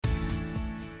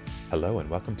Hello and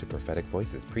welcome to Prophetic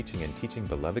Voices, Preaching and Teaching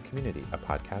Beloved Community, a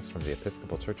podcast from the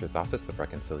Episcopal Church's Office of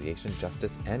Reconciliation,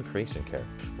 Justice, and Creation Care,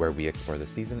 where we explore the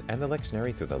season and the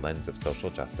lectionary through the lens of social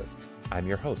justice. I'm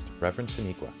your host, Reverend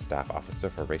Shaniqua, Staff Officer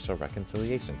for Racial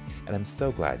Reconciliation, and I'm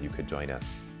so glad you could join us.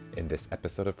 In this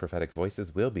episode of Prophetic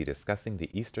Voices, we'll be discussing the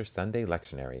Easter Sunday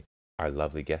lectionary. Our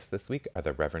lovely guests this week are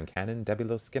the Reverend Canon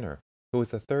Debilo Skinner, who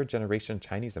is a third-generation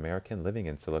Chinese American living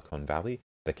in Silicon Valley,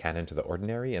 the canon to the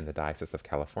ordinary in the Diocese of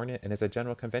California, and is a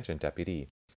General Convention deputy.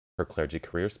 Her clergy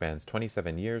career spans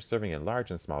 27 years, serving in large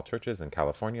and small churches in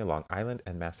California, Long Island,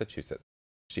 and Massachusetts.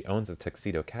 She owns a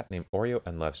tuxedo cat named Oreo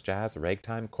and loves jazz,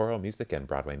 ragtime, choral music, and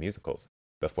Broadway musicals.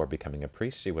 Before becoming a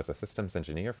priest, she was a systems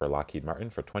engineer for Lockheed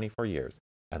Martin for 24 years.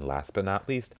 And last but not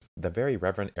least, the very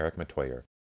Reverend Eric Matoyer,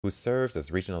 who serves as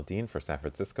Regional Dean for San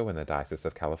Francisco in the Diocese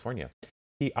of California.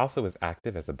 He also is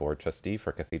active as a board trustee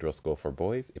for Cathedral School for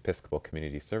Boys, Episcopal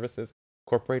Community Services,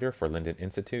 corporator for Linden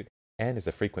Institute, and is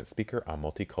a frequent speaker on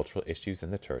multicultural issues in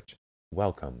the church.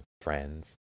 Welcome,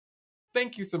 friends.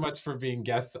 Thank you so much for being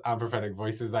guests on Prophetic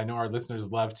Voices. I know our listeners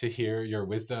love to hear your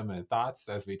wisdom and thoughts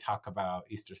as we talk about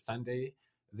Easter Sunday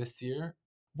this year.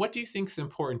 What do you think is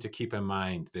important to keep in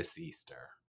mind this Easter?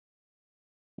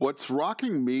 What's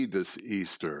rocking me this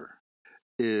Easter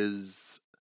is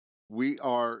we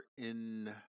are in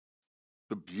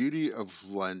the beauty of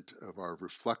Lent, of our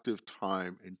reflective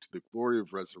time into the glory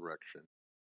of resurrection,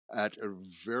 at a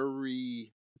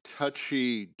very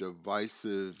touchy,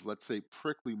 divisive, let's say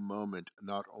prickly moment,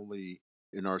 not only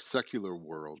in our secular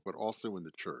world, but also in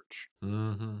the church.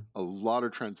 Mm-hmm. A lot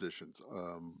of transitions.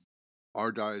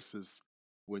 Our diocese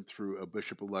went through a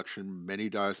bishop election. Many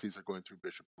dioceses are going through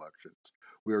bishop elections.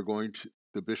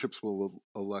 The bishops will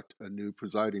elect a new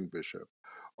presiding bishop.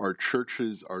 Our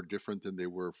churches are different than they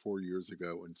were 4 years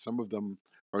ago, and some of them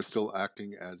are still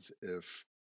acting as if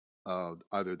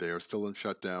either they are still in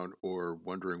shutdown or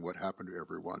wondering what happened to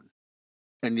everyone.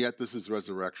 And yet this is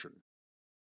resurrection.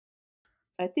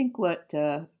 I think what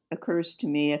occurs to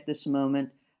me at this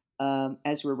moment,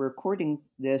 as we're recording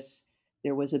this,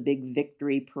 there was a big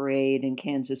victory parade in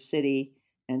Kansas City,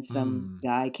 and some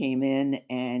guy came in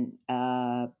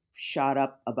and shot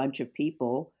up a bunch of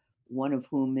people. One of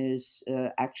whom is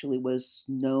actually was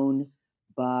known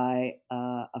by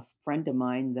a friend of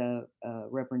mine, the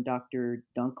Reverend Dr.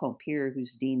 Don Compier,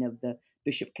 who's dean of the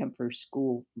Bishop Kempfer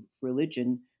School of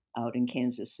Religion out in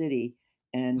Kansas City.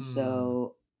 And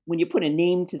so when you put a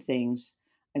name to things,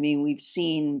 I mean, we've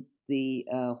seen the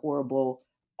horrible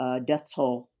death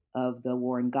toll of the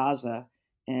war in Gaza,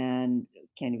 and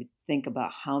can't even think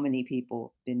about how many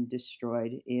people have been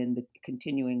destroyed in the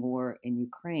continuing war in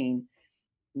Ukraine.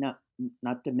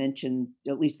 Not to mention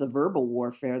at least the verbal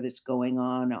warfare that's going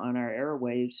on our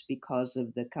airwaves because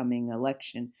of the coming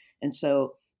election. And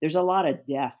so there's a lot of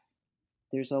death,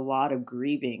 there's a lot of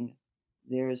grieving,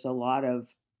 there's a lot of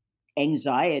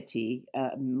anxiety,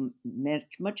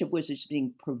 much of which is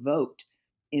being provoked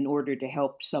in order to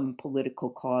help some political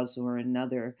cause or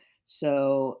another.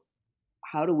 So,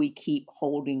 how do we keep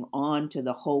holding on to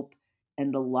the hope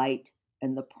and the light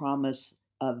and the promise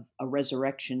of a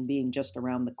resurrection being just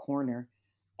around the corner?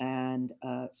 And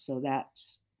so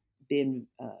that's been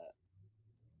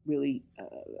really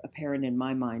apparent in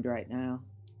my mind right now.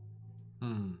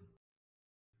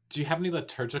 Do you have any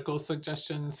liturgical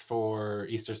suggestions for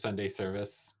Easter Sunday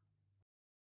service?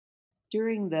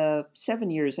 During the 7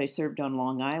 years I served on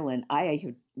Long Island, I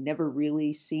had never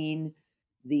really seen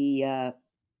the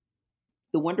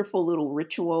wonderful little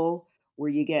ritual where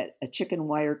you get a chicken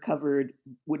wire covered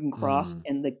wooden cross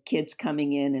and the kids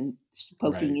coming in and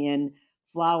poking in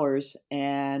flowers.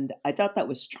 And I thought that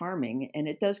was charming. And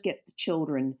it does get the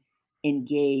children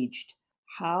engaged.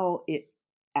 How it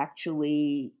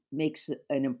actually makes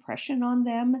an impression on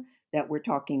them that we're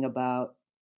talking about,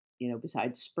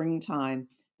 besides springtime,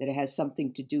 that it has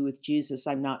something to do with Jesus,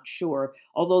 I'm not sure.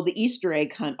 Although the Easter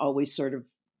egg hunt always sort of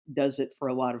does it for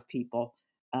a lot of people.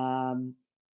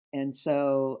 And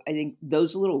so I think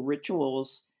those little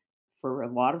rituals for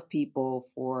a lot of people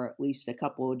for at least a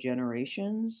couple of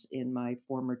generations in my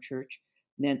former church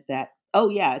meant that, oh,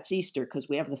 yeah, it's Easter because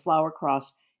we have the flower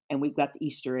cross and we've got the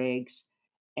Easter eggs.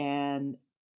 And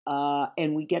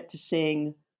we get to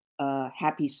sing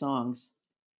happy songs.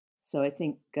 So I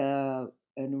think an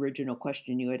original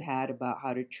question you had about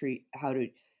how to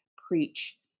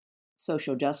preach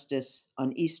social justice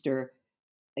on Easter.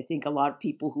 I think a lot of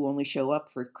people who only show up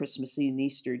for Christmas Eve and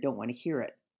Easter don't want to hear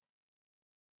it.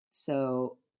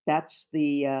 So that's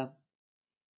the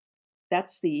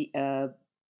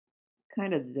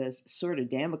kind of the sort of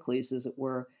Damocles, as it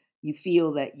were. You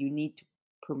feel that you need to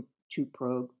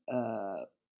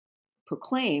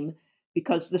proclaim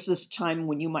because this is a time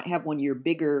when you might have one of your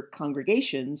bigger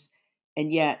congregations,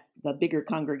 and yet the bigger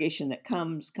congregation that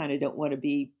comes kind of don't want to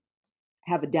be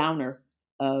have a downer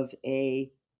of a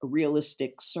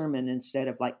realistic sermon instead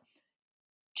of like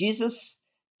Jesus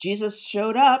Jesus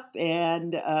showed up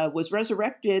and was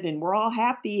resurrected, and we're all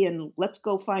happy, and let's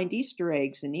go find Easter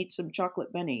eggs and eat some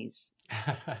chocolate bunnies.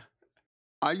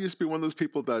 I used to be one of those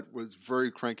people that was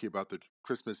very cranky about the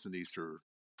Christmas and Easter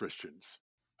Christians,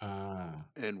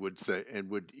 and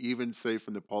would even say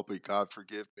from the pulpit, "God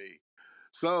forgive me."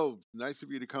 So nice of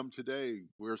you to come today.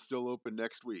 We're still open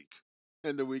next week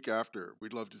and the week after.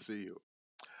 We'd love to see you.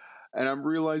 And I'm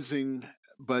realizing,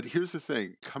 but here's the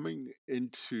thing: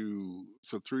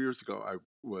 so 3 years ago, I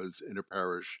was in a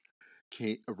parish,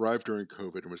 arrived during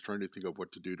COVID, and was trying to think of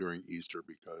what to do during Easter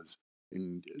because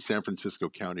in San Francisco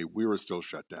County we were still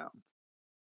shut down,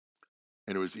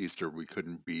 and it was Easter. We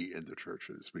couldn't be in the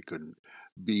churches, we couldn't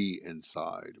be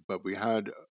inside, but we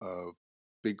had a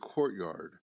big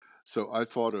courtyard. So I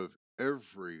thought of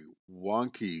every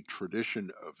wonky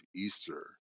tradition of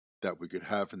Easter that we could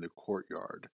have in the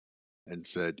courtyard and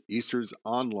said, Easter's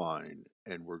online,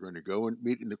 and we're going to go and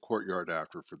meet in the courtyard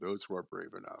after for those who are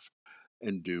brave enough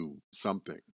and do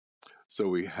something. So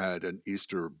we had an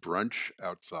Easter brunch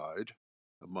outside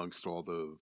amongst on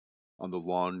the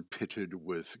lawn pitted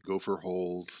with gopher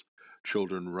holes,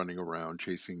 children running around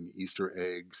chasing Easter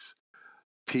eggs.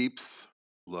 Peeps,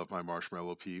 love my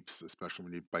marshmallow peeps, especially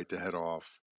when you bite the head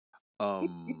off.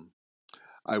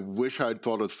 I wish I'd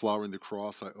thought of flowering the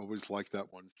cross. I always liked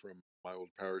that one from my old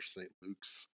parish, St.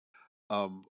 Luke's.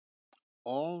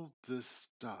 All this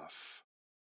stuff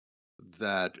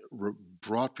that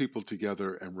brought people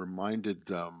together and reminded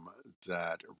them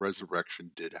that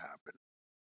resurrection did happen.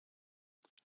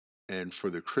 And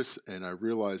and I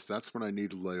realized that's when I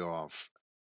need to lay off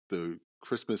the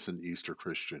Christmas and Easter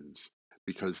Christians,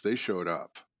 because they showed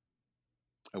up.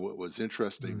 And what was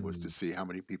interesting was to see how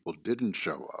many people didn't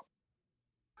show up,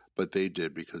 but they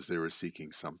did because they were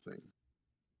seeking something.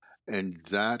 And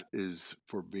that is,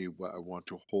 for me, what I want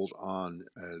to hold on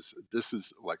as. This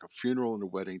is like a funeral and a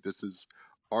wedding. This is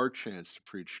our chance to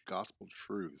preach gospel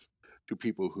truth to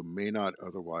people who may not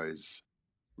otherwise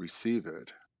receive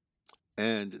it.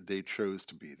 And they chose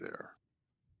to be there.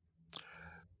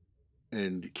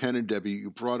 And Ken and Debbie,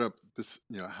 you brought up this,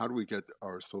 how do we get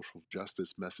our social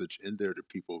justice message in there to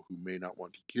people who may not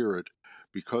want to hear it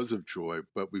because of joy,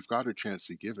 but we've got a chance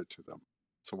to give it to them.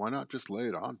 So why not just lay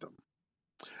it on them?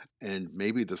 And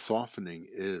maybe the softening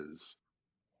is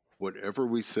whatever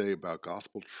we say about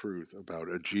gospel truth, about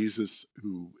a Jesus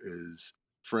who is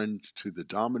friend to the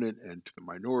dominant and to the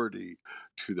minority,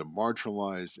 to the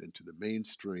marginalized and to the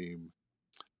mainstream,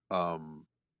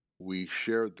 we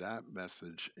share that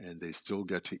message and they still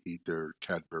get to eat their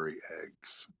Cadbury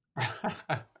eggs.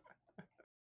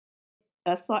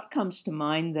 A thought comes to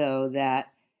mind, though,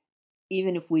 that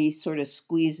even if we sort of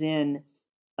squeeze in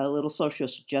a little social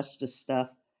justice stuff,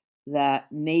 that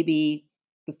maybe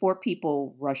before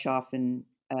people rush off and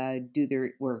do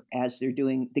their work as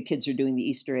the kids are doing the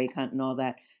Easter egg hunt and all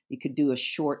that, you could do a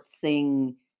short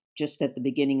thing just at the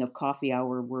beginning of coffee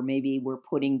hour where maybe we're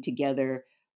putting together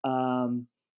um,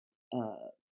 uh,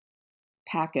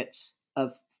 packets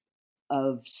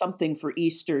of something for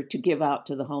Easter to give out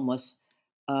to the homeless.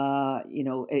 And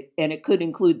it could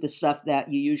include the stuff that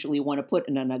you usually want to put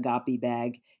in an agape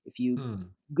bag. If you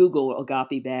Google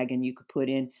agape bag, and you could put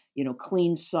in,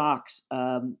 clean socks,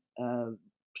 hand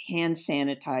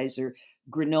sanitizer,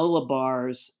 granola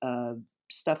bars,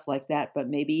 stuff like that. But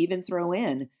maybe even throw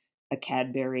in a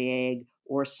Cadbury egg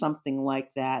or something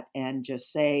like that, and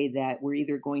just say that we're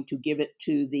either going to give it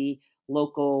to the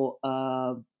local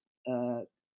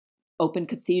open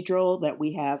cathedral that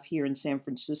we have here in San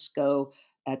Francisco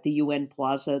at the UN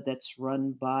Plaza, that's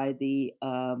run by the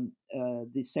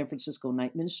San Francisco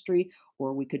Night Ministry,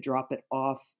 or we could drop it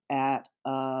off at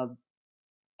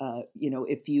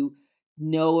if you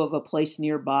know of a place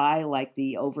nearby, like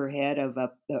the overhead of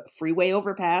a freeway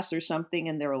overpass or something,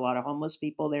 and there are a lot of homeless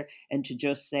people there, and to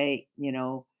just say,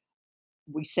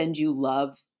 we send you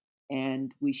love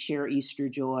and we share Easter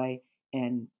joy,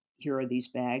 and here are these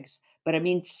bags. But I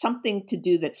mean, something to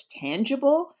do that's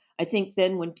tangible. I think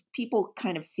then when people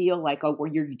kind of feel like, oh,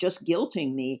 well, you're just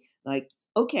guilting me, like,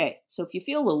 okay, so if you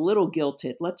feel a little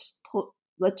guilted, let's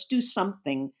do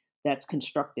something that's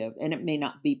constructive. And it may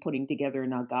not be putting together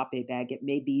an agape bag. It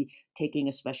may be taking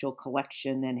a special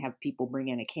collection and have people bring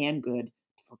in a canned good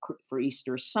for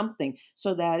Easter, something,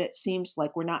 so that it seems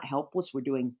like we're not helpless. We're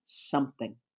doing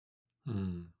something.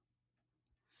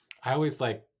 I always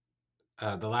like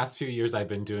The last few years I've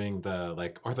been doing the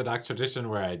like Orthodox tradition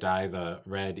where I dye the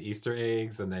red Easter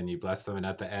eggs and then you bless them. And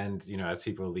at the end, as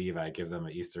people leave, I give them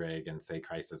an Easter egg and say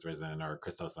Christ is risen or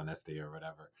Christos anesti or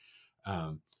whatever.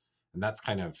 Um, and that's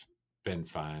kind of been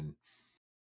fun.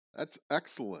 That's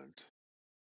excellent.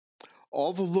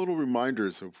 All the little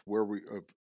reminders of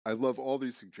I love all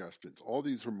these suggestions, all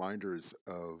these reminders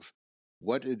of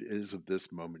what it is of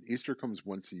this moment. Easter comes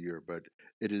once a year, but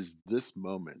it is this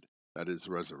moment that is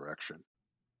resurrection.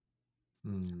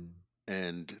 Mm.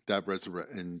 And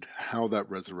and how that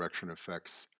resurrection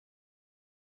affects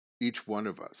each one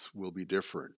of us will be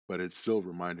different, but it's still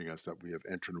reminding us that we have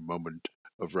entered a moment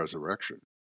of resurrection.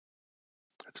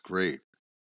 That's great.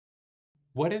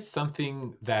 What is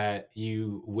something that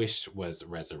you wish was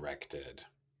resurrected?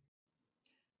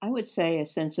 I would say a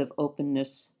sense of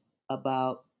openness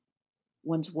about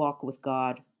one's walk with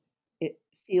God. It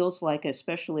feels like,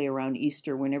 especially around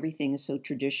Easter, when everything is so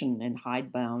tradition and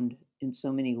hidebound in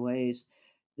so many ways,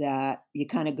 that you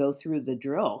kind of go through the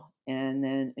drill. And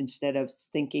then instead of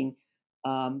thinking,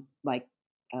 like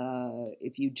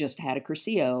if you just had a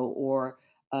Curcio, or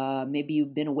maybe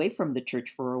you've been away from the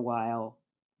church for a while,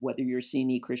 whether you're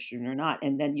CNE Christian or not,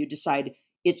 and then you decide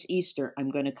it's Easter, I'm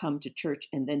going to come to church,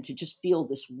 and then to just feel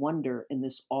this wonder and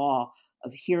this awe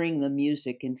of hearing the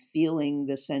music and feeling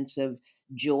the sense of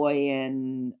joy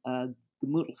and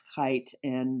gemütlichkeit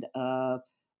and uh,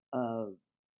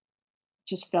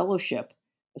 just fellowship,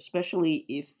 especially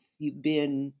if you've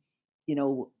been,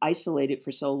 isolated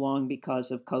for so long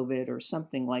because of COVID or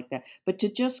something like that. But to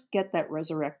just get that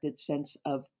resurrected sense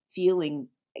of feeling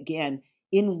again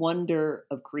in wonder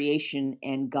of creation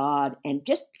and God and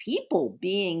just people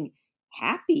being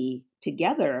happy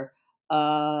together,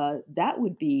 that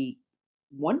would be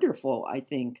wonderful, I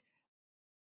think.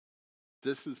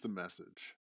 This is the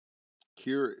message.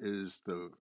 Here is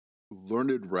the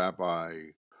learned rabbi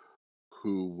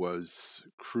who was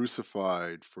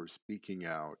crucified for speaking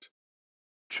out,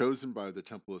 chosen by the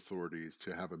temple authorities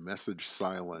to have a message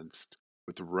silenced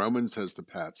with the Romans as the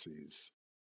patsies.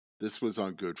 This was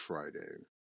on Good Friday.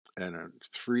 And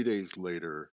 3 days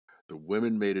later, the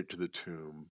women made it to the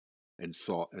tomb and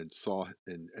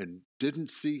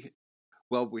didn't see.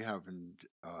 Well, we have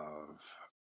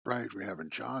we have in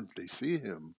John, they see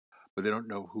him, but they don't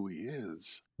know who he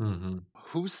is. Mm-hmm.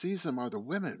 Who sees him are the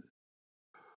women.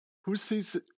 Who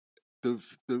sees it?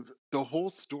 The whole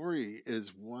story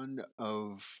is one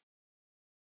of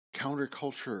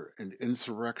counterculture and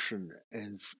insurrection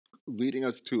and leading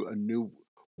us to a new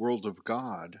world of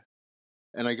God.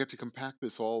 And I get to compact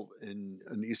this all in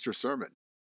an Easter sermon.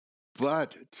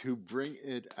 But to bring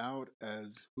it out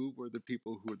as who were the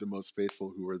people who were the most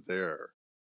faithful who were there.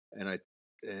 And I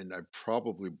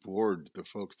probably bored the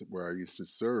folks where I used to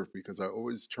serve, because I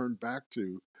always turned back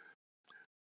to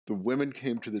the women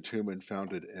came to the tomb and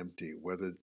found it empty,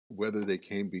 whether they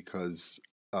came because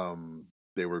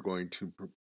they were going to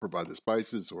provide the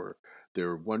spices, or they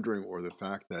were wondering, or the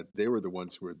fact that they were the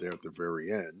ones who were there at the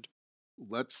very end.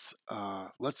 Let's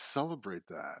celebrate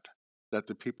that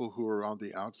the people who were on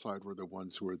the outside were the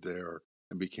ones who were there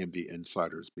and became the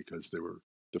insiders because they were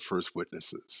the first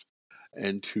witnesses.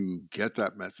 And to get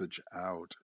that message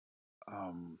out,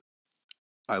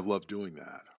 I love doing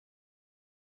that.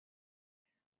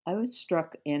 I was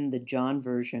struck in the John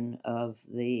version of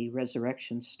the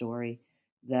resurrection story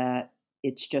that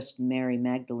it's just Mary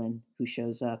Magdalene who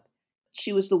shows up.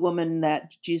 She was the woman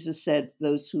that Jesus said,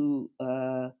 "Those who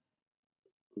are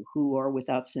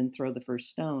without sin throw the first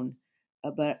stone."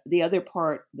 But the other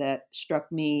part that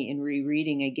struck me in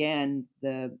rereading again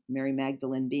the Mary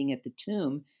Magdalene being at the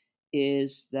tomb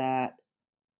is that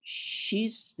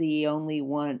she's the only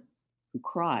one who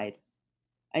cried.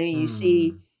 I mean, you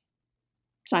see Mm.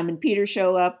 Simon Peter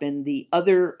show up and the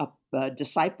other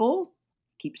disciple,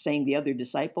 keep saying the other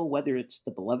disciple, whether it's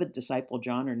the beloved disciple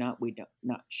John or not, we don't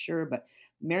not sure. But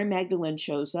Mary Magdalene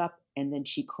shows up and then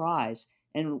she cries.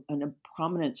 And a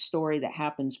prominent story that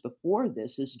happens before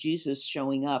this is Jesus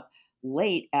showing up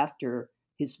late after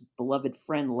his beloved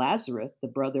friend Lazarus, the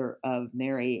brother of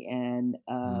Mary and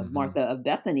Mm-hmm. Martha of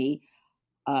Bethany.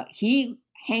 He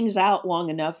hangs out long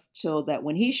enough so that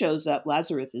when he shows up,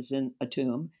 Lazarus is in a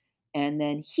tomb, and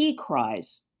then he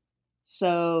cries.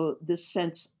 So this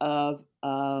sense of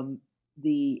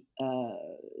the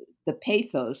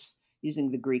pathos,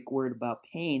 using the Greek word about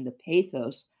pain, the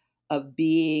pathos of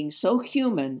being so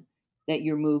human that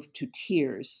you're moved to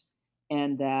tears,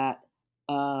 and that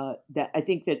I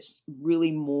think that's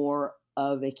really more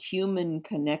of a human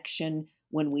connection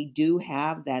when we do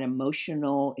have that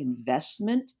emotional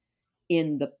investment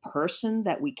in the person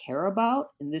that we care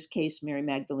about, in this case, Mary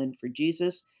Magdalene for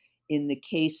Jesus. in the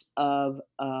case of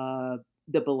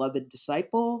the beloved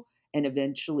disciple, and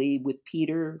eventually with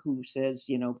Peter, who says,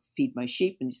 feed my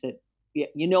sheep. And he said, yeah,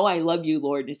 I love you,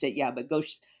 Lord. And he said, yeah, but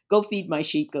go feed my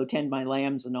sheep, go tend my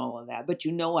lambs and all of that. But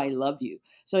I love you.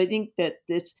 So I think that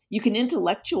you can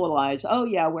intellectualize, oh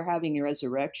yeah, we're having a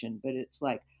resurrection, but it's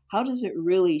like, how does it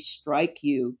really strike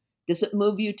you? Does it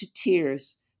move you to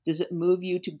tears? Does it move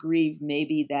you to grieve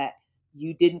maybe that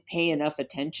you didn't pay enough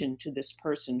attention to this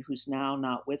person who's now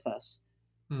not with us?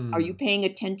 Are you paying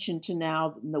attention to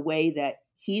now the way that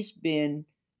he's been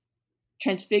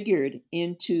transfigured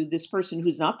into this person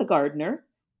who's not the gardener,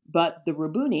 but the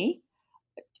Rabuni?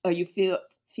 Are you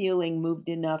feeling moved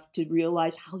enough to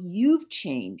realize how you've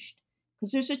changed?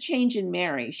 Because there's a change in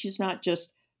Mary. She's not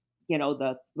just,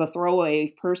 the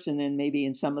throwaway person, and maybe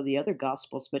in some of the other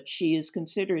gospels, but she is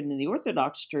considered in the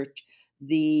Orthodox Church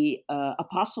the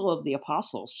apostle of the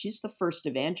apostles. She's the first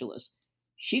evangelist.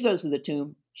 She goes to the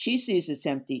tomb. She sees it's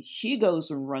empty. She goes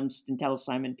and runs and tells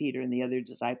Simon Peter and the other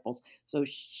disciples. So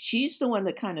she's the one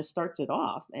that kind of starts it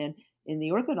off. And in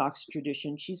the Orthodox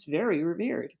tradition, she's very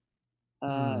revered.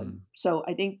 So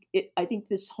I think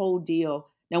this whole deal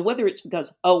now, whether it's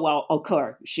because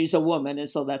course she's a woman and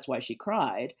so that's why she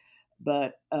cried,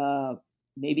 but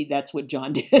maybe that's what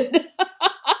John did.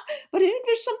 But I think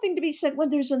there's something to be said when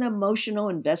there's an emotional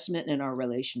investment in our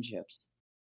relationships.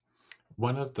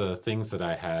 One of the things that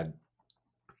I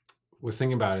was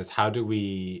thinking about is how do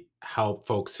we help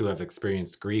folks who have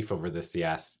experienced grief over this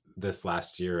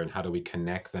last year, and how do we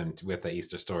connect them with the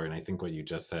Easter story? And I think what you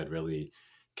just said really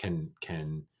can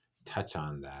touch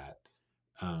on that.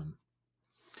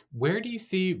 Where do you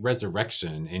see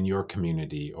resurrection in your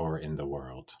community or in the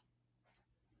world?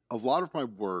 A lot of my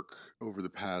work over the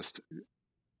past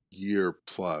year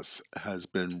plus has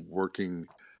been working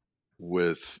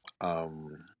with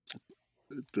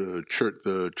the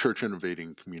church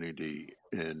innovating community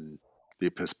in the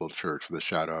Episcopal Church, with a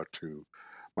shout out to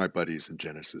my buddies in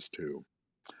Genesis 2.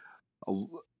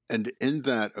 And in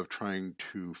that of trying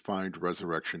to find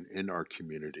resurrection in our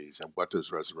communities, and what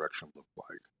does resurrection look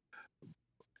like?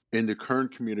 In the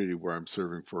current community where I'm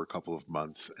serving for a couple of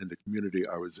months, and the community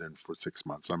I was in for 6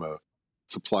 months, I'm a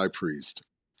supply priest,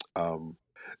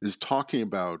 is talking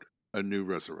about a new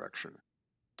resurrection.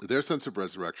 Their sense of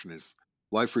resurrection is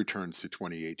life returns to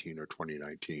 2018 or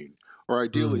 2019, or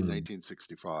ideally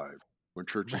 1965, when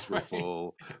churches were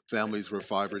full, families were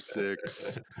 5 or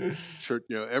 6, church,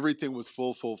 everything was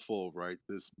full, right?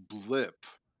 This blip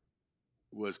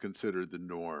was considered the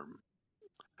norm.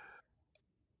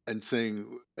 And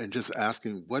just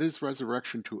asking, what is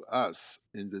resurrection to us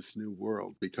in this new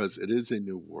world? Because it is a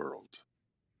new world.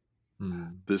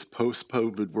 This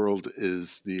post-COVID world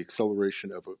is the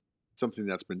acceleration of something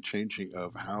that's been changing,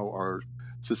 of how our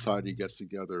society gets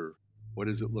together. What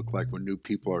does it look like when new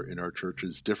people are in our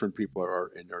churches, different people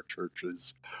are in our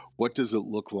churches? What does it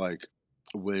look like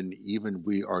when even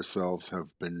we ourselves have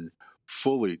been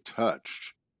fully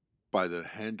touched by the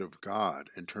hand of God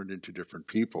and turned into different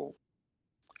people?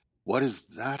 What does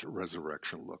that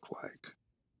resurrection look like?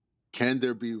 Can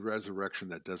there be resurrection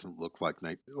that doesn't look like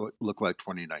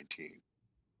 2019?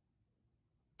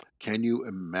 Can you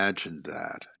imagine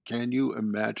that? Can you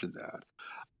imagine that?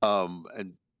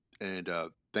 And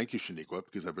thank you, Shaniqua,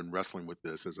 because I've been wrestling with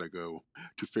this as I go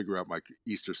to figure out my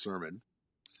Easter sermon,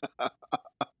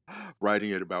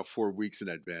 writing it about 4 weeks in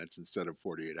advance instead of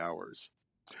 48 hours.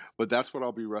 But that's what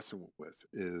I'll be wrestling with: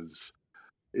 is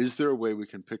there a way we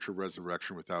can picture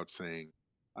resurrection without saying,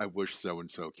 I wish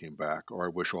so-and-so came back, or I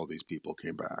wish all these people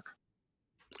came back?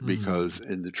 Because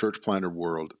in the church planter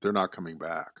world, they're not coming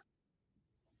back.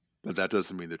 But that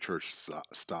doesn't mean the church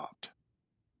stopped.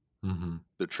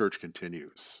 The church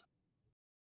continues.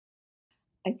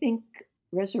 I think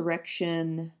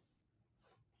resurrection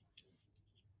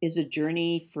is a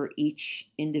journey for each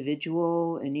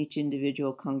individual and each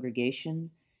individual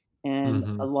congregation.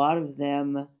 And a lot of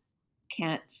them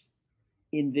can't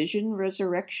envision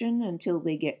resurrection until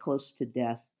they get close to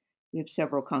death. We have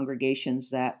several congregations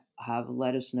that have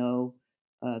let us know,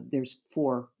 there's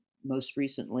 4 most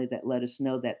recently that let us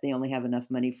know that they only have enough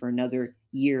money for another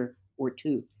year or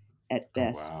 2 at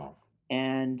best. Oh, wow.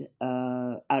 And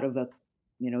out of a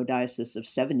diocese of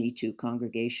 72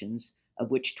 congregations,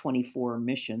 of which 24 are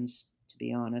missions, to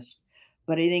be honest.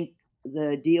 But I think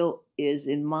the deal is,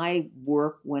 in my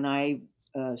work, when I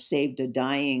saved a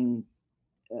dying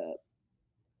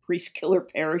priest killer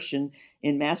parish in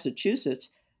Massachusetts,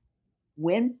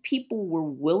 when people were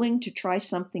willing to try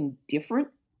something different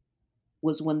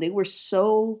was when they were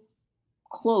so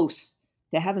close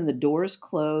to having the doors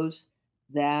close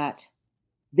that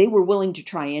they were willing to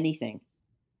try anything.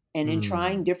 And in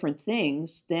trying Mm. different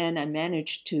things, then I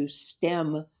managed to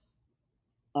stem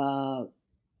uh,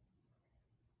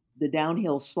 the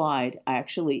downhill slide. I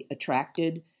actually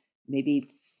attracted maybe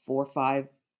four, five,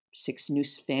 six new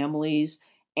families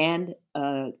and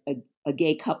a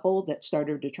gay couple that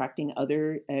started attracting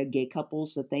other gay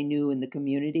couples that they knew in the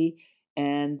community.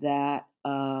 And that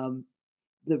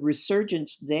the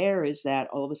resurgence there is that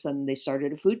all of a sudden they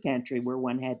started a food pantry where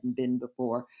one hadn't been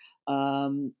before.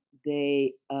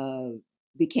 They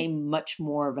became much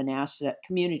more of an asset,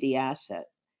 community asset.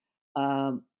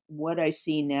 What I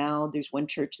see now, there's one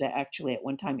church that actually at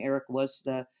one time Eric was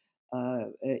the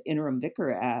interim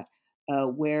vicar at,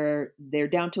 where they're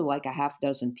down to like a half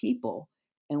dozen people.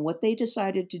 And what they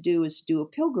decided to do is do a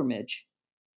pilgrimage.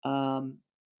 Um,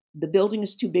 the building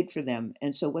is too big for them.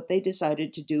 And so what they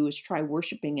decided to do is try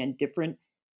worshiping in different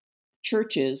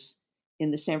churches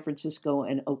in the San Francisco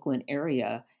and Oakland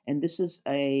area. And this is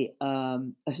a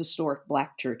historic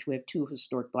black church. We have two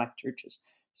historic black churches.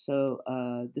 So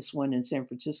this one in San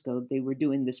Francisco, they were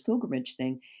doing this pilgrimage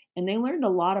thing, and they learned a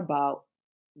lot about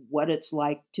what it's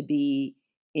like to be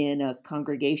in a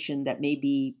congregation that may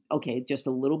be okay, just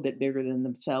a little bit bigger than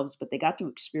themselves, but they got to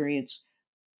experience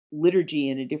liturgy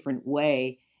in a different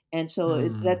way. And so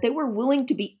that Mm. they were willing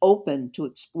to be open to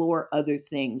explore other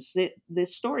things.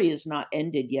 This story is not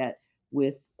ended yet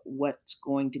with what's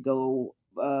going to go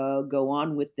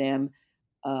on with them,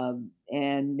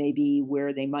 and maybe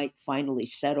where they might finally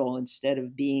settle instead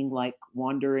of being like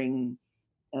wanderers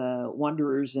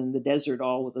in the desert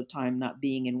all of the time, not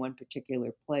being in one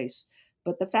particular place.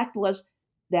 But the fact was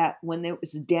that when it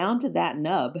was down to that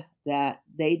nub, that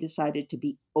they decided to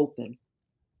be open.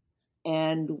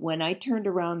 And when I turned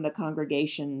around the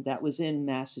congregation that was in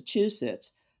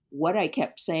Massachusetts, what I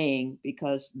kept saying,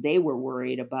 because they were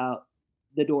worried about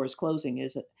the doors closing,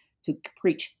 is to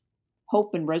preach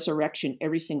hope and resurrection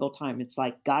every single time. It's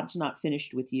like God's not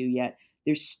finished with you yet.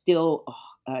 There's still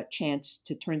a chance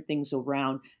to turn things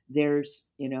around.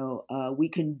 We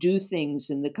can do things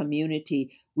in the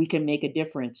community. We can make a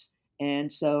difference.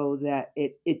 And so that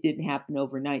it didn't happen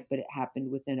overnight, but it happened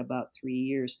within about 3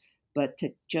 years. But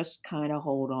to just kind of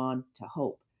hold on to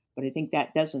hope. But I think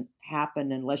that doesn't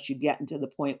happen unless you get into the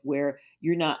point where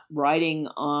you're not riding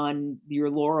on your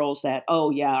laurels that,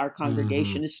 oh, yeah, our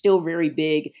congregation Mhm. is still very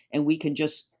big and we can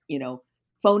just,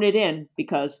 phone it in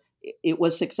because it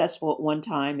was successful at one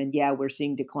time. And yeah, we're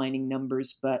seeing declining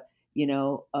numbers, but,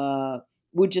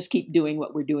 we'll just keep doing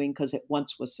what we're doing because it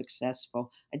once was successful.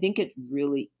 I think it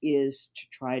really is to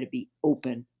try to be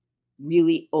open,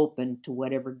 really open to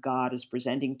whatever God is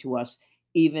presenting to us,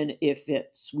 even if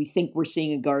it's we think we're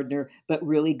seeing a gardener, but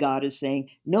really God is saying,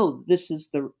 no, this is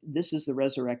the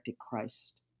resurrected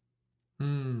Christ.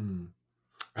 Hmm.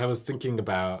 I was thinking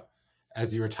about,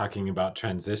 as you were talking about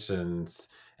transitions,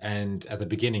 and at the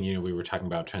beginning, we were talking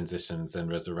about transitions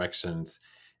and resurrections,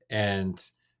 and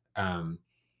um,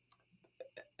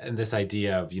 and this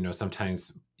idea of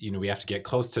sometimes we have to get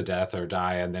close to death or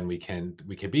die, and then we can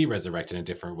be resurrected in a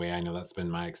different way. I know that's been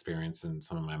my experience in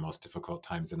some of my most difficult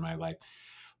times in my life.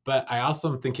 But I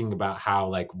also am thinking about how,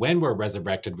 like, when we're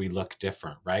resurrected, we look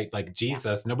different, right? Like Yeah.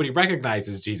 Jesus, nobody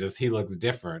recognizes Jesus. He looks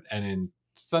different. And in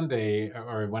Sunday,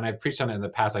 or when I've preached on it in the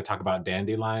past, I talk about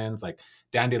dandelions, like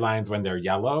dandelions when they're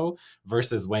yellow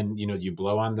versus when, you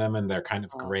blow on them and they're kind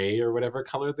of Oh, gray or whatever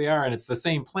color they are. And it's the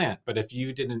same plant. But if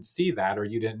you didn't see that or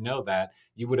you didn't know that,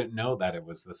 you wouldn't know that it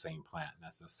was the same plant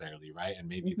necessarily, right? And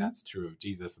maybe hmm. that's true of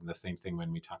Jesus. And the same thing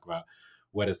when we talk about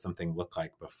what does something look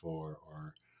like before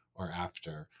or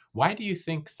after. Why do you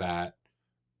think that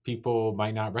people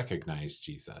might not recognize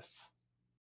Jesus?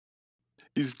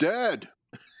 He's dead.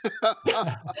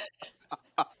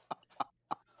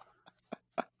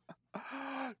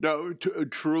 No,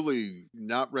 truly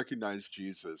not recognize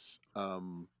Jesus.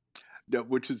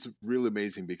 Which is really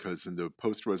amazing because in the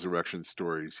post-resurrection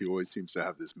stories, he always seems to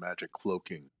have this magic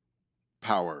cloaking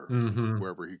power Hmm.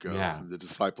 wherever he goes, Yeah. and the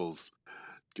disciples.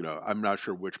 I'm not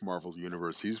sure which Marvel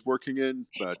universe he's working in,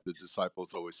 but the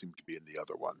disciples always seem to be in the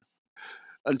other one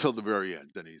until the very end.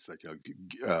 Then he's like,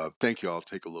 "Thank you. I'll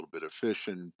take a little bit of fish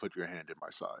and put your hand in my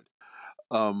side."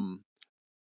 Um,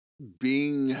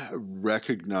 being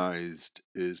recognized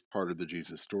is part of the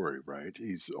Jesus story, right?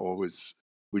 He's always.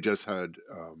 We just had,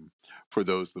 for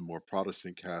those the more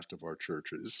Protestant cast of our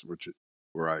churches,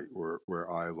 where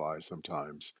I lie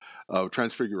sometimes.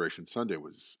 Transfiguration Sunday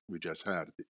was we just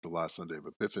had the last Sunday of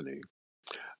Epiphany.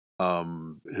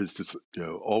 His just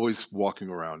always walking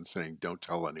around saying, "Don't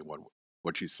tell anyone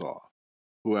what you saw.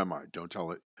 Who am I? Don't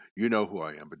tell it. You know who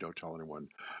I am, but don't tell anyone."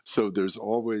 So there's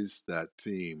always that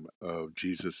theme of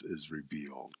Jesus is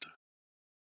revealed.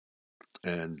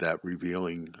 And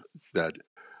that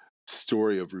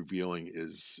story of revealing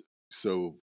is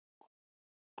so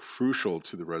crucial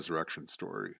to the resurrection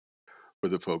story for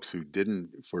the folks who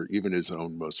didn't, for even his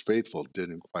own most faithful,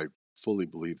 didn't quite fully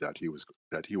believe that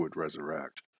he would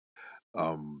resurrect.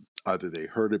 Either they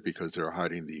heard it because they were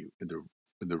hiding in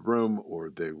the room, or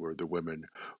they were the women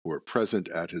who were present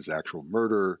at his actual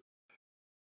murder.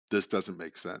 This doesn't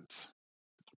make sense,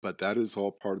 but that is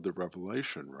all part of the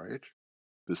revelation, right?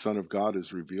 The Son of God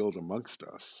is revealed amongst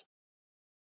us,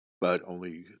 but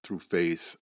only through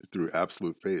faith, through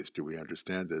absolute faith, do we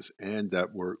understand this, and that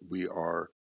we are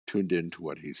tuned into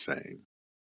what he's saying.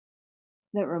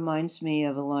 That reminds me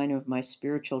of a line of my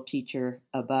spiritual teacher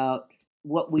about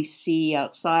what we see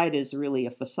outside is really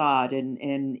a facade, and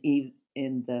in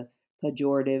the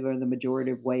pejorative or the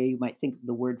majorative way, you might think of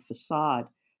the word facade,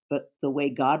 but the way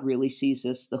God really sees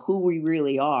us, the who we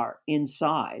really are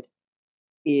inside,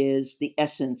 is the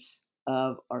essence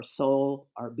of our soul,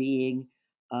 our being.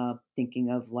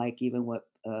 Thinking of like even what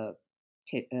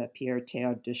Pierre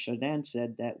Teilhard de Chardin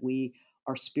said, that we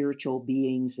are spiritual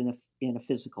beings in a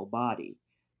physical body,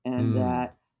 and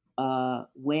Mm. that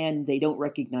when they don't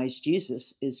recognize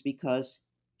Jesus is because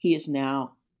he is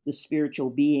now the spiritual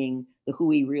being, the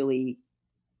who he really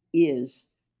is,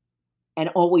 and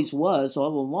always was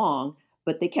all along.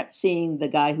 But they kept seeing the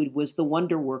guy who was the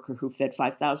wonder worker who fed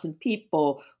 5,000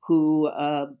 people, who,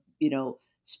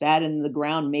 spat in the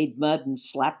ground, made mud, and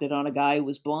slapped it on a guy who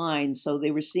was blind. So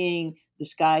they were seeing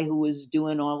this guy who was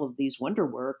doing all of these wonder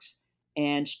works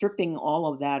and stripping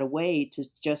all of that away to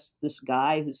just this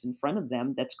guy who's in front of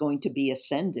them that's going to be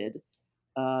ascended.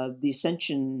 The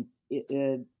ascension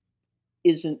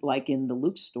isn't like in the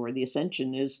Luke story. The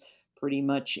ascension is pretty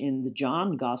much in the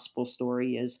John gospel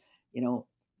story is,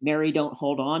 Mary, don't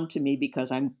hold on to me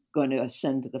because I'm going to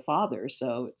ascend to the Father.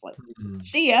 So it's like, Mm.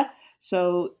 see ya.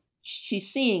 So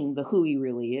she's seeing the who he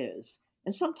really is.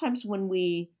 And sometimes when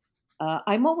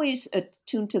I'm always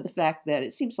attuned to the fact that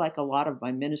it seems like a lot of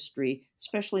my ministry,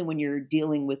 especially when you're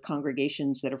dealing with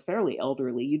congregations that are fairly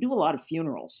elderly, you do a lot of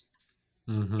funerals.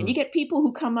 And you Mhm. get people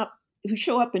who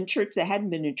show up in church that hadn't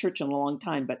been in church in a long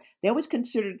time, but they always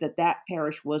considered that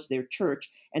parish was their church,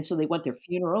 and so they want their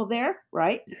funeral there,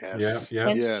 right? Yep, Yes, yep.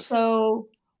 And yes. so,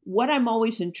 what I'm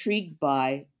always intrigued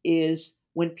by is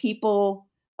when people.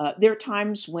 There are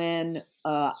times when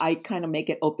I kind of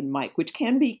make it open mic, which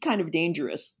can be kind of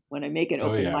dangerous when I make it Oh,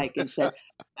 open yeah. mic and said,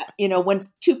 when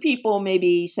two people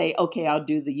maybe say, "Okay, I'll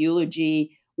do the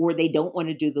eulogy," or they don't want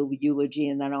to do the eulogy,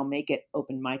 and then I'll make it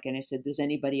open mic. And I said, does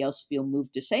anybody else feel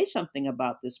moved to say something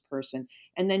about this person?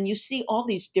 And then you see all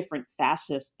these different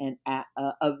facets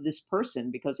of this person,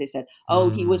 because they said,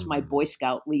 oh, he was my Boy Mm.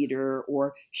 Scout leader,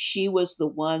 or she was the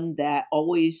one that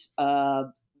always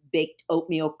baked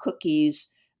oatmeal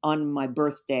cookies on my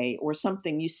birthday, or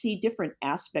something. You see different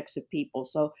aspects of people.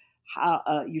 So how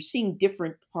you're seeing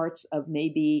different parts of,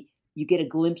 maybe you get a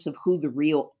glimpse of who the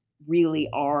really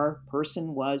our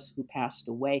person was who passed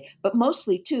away, but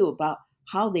mostly too about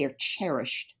how they're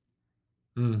cherished,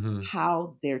 Mhm.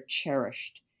 how they're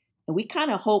cherished. And we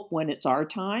kind of hope when it's our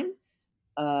time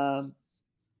um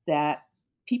that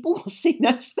people will say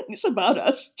nice things about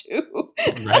us too.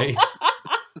 Right?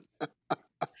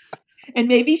 And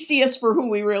maybe see us for who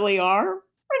we really are,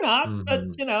 or not, but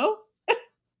Mhm.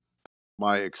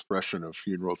 My expression of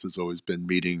funerals has always been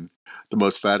meeting the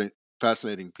most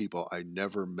fascinating people I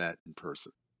never met in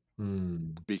person,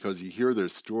 Mm. because you hear their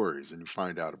stories and you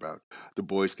find out about the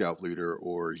Boy Scout leader,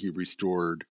 or he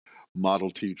restored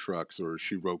Model T trucks, or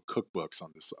she wrote cookbooks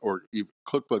on this, or even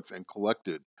cookbooks and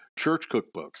collected church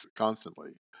cookbooks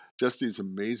constantly. Just these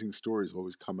amazing stories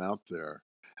always come out there.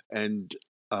 And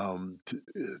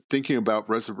thinking about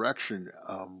resurrection,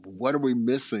 what are we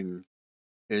missing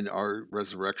in our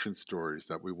resurrection stories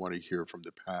that we want to hear from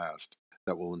the past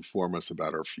that will inform us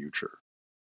about our future?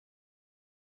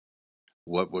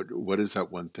 What is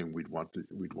that one thing we'd want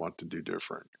to do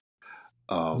different?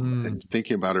 Mm. And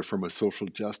thinking about it from a social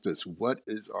justice, what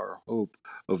is our hope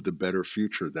of the better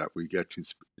future that we get to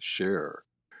share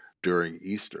during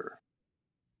Easter?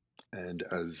 And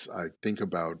as I think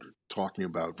about talking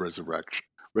about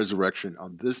resurrection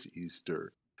on this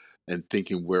Easter, and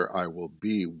thinking where I will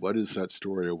be, what is that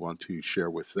story I want to share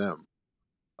with them?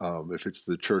 If it's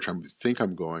the church I'm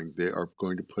going, they are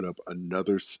going to put up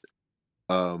another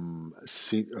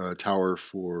tower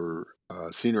for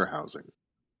senior housing.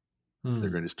 They're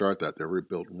Mm. going to start that. They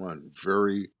rebuilt one.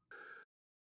 Very,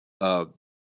 uh,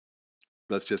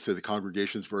 let's just say the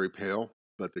congregation is very pale,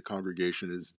 but the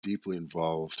congregation is deeply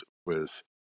involved with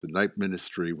the night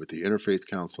ministry, with the Interfaith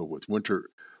Council, with winter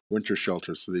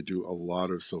shelters. So they do a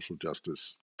lot of social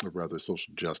justice, or rather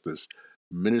social justice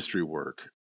ministry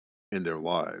work in their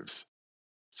lives.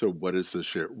 So what is the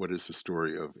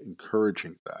story of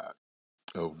encouraging that?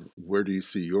 Of where do you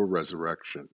see your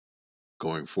resurrection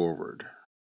going forward?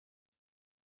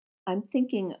 I'm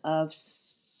thinking of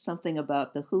something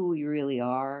about the who we really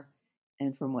are,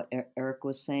 and from what Eric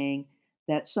was saying,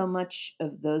 that so much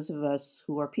of those of us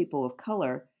who are people of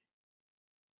color,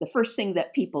 the first thing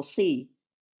that people see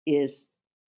is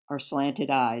our slanted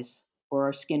eyes or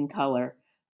our skin color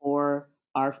or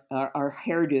our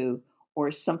hairdo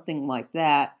or something like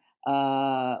that,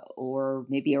 or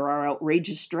maybe our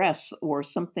outrageous dress or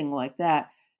something like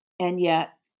that. And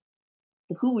yet,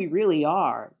 who we really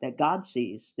are, that God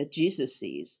sees, that Jesus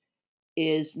sees,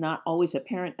 is not always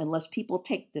apparent unless people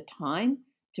take the time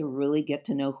to really get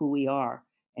to know who we are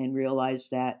and realize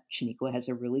that Shaniqua has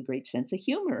a really great sense of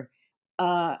humor.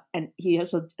 And he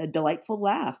has a delightful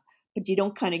laugh. But you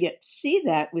don't kind of get to see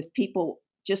that with people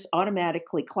just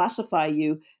automatically classify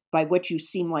you by what you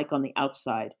seem like on the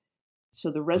outside. So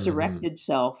the Hmm. resurrected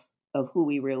self of who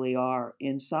we really are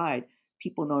inside,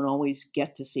 people don't always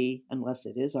get to see unless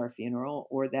it is our funeral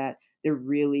or that they're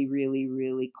really, really,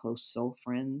 really close soul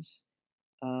friends.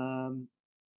 um,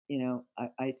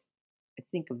 I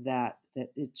think of that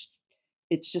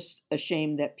it's just a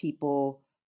shame that people,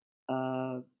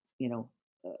 uh, you know,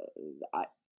 I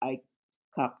I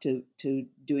cop to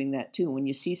doing that too. When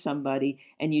you see somebody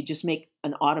and you just make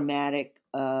an automatic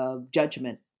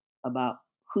judgment about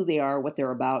who they are, what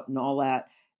they're about, and all that,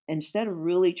 instead of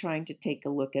really trying to take a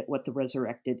look at what the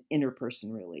resurrected inner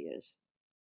person really is.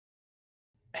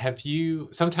 Have you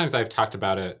sometimes I've talked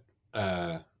about it,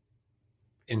 uh,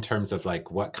 in terms of,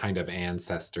 like, what kind of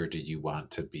ancestor do you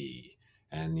want to be?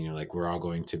 And, like, we're all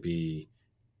going to be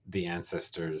the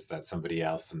ancestors that somebody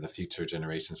else in the future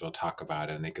generations will talk about,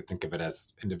 and they could think of it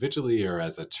as individually or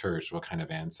as a church. What kind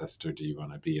of ancestor do you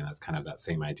want to be? And that's kind of that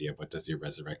same idea of what does your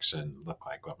resurrection look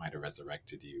like? What might have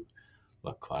resurrected you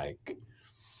look like?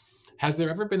 Has there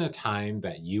ever been a time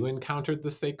that you encountered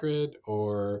the sacred,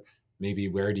 or maybe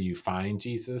where do you find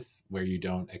Jesus where you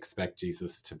don't expect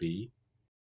Jesus to be?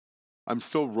 I'm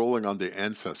still rolling on the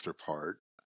ancestor part,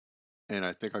 and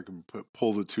I think I can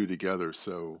pull the two together.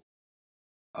 So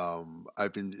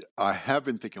I have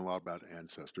been thinking a lot about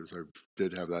ancestors. I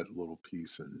did have that little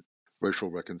piece in race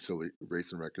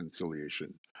and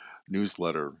reconciliation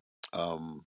newsletter.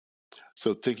 Um,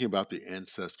 so thinking about the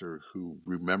ancestor who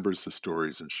remembers the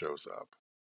stories and shows up,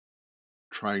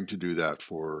 trying to do that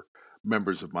for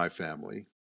members of my family,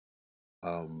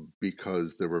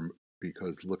 because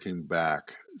looking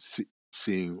back,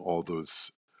 seeing all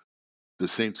those the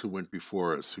saints who went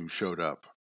before us who showed up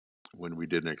when we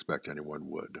didn't expect anyone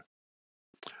would.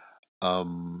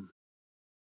 Um,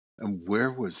 and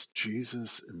where was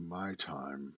Jesus in my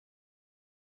time?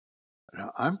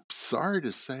 Now, I'm sorry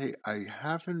to say I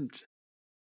haven't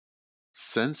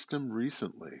sensed him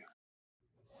recently,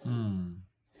 Hmm.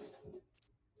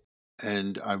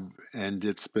 and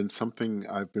it's been something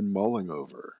I've been mulling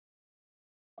over.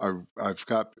 I've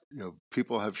got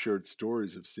people have shared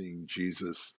stories of seeing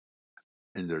Jesus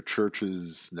in their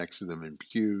churches, next to them in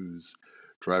pews,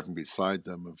 driving beside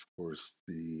them. Of course,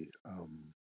 the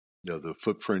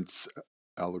footprints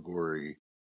allegory.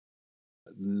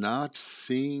 Not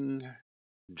seeing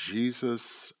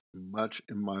Jesus much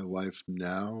in my life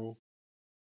now,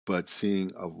 but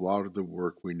seeing a lot of the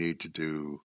work we need to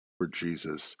do for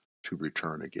Jesus to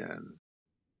return again.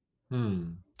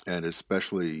 Hmm. And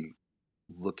especially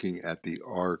looking at the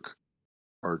arc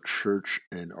our church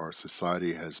and our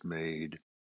society has made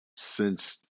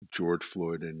since George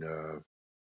Floyd and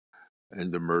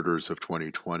the murders of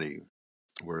 2020,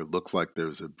 where it looked like there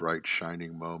was a bright,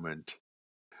 shining moment,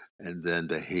 and then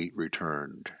the hate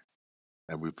returned.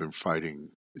 And we've been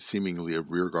fighting seemingly a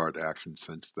rearguard action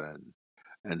since then,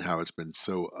 and how it's been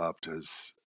so upped,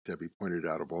 as Debbie pointed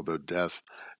out, of all the death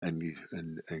and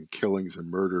killings and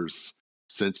murders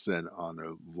since then on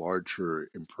a larger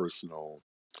impersonal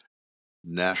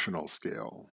national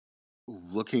scale.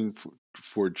 Looking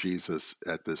for Jesus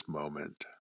at this moment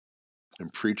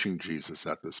and preaching Jesus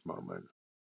at this moment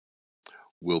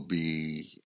will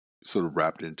be sort of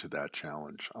wrapped into that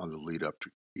challenge on the lead up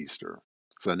to Easter.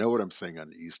 Because I know what I'm saying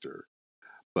on Easter,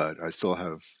 but I still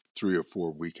have 3 or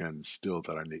 4 weekends still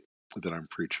that I'm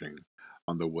preaching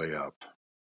on the way up,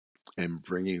 and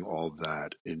bringing all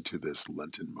that into this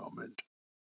Lenten moment.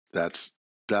 That's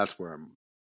that's where I'm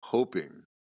hoping,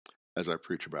 as I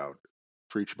preach about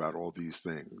all these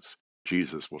things,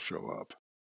 Jesus will show up.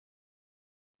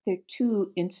 There are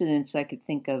two incidents I could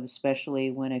think of,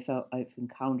 especially when I felt I've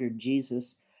encountered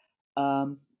Jesus.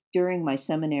 Um, During my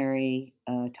seminary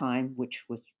time, which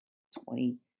was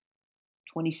 20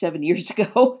 27 years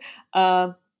ago.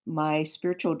 My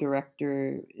spiritual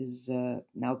director is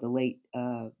now the late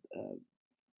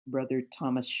Brother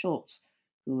Thomas Schultz,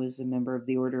 who was a member of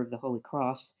the Order of the Holy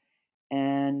Cross.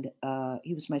 And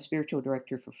he was my spiritual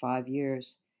director for 5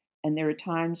 years. And there are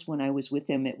times when I was with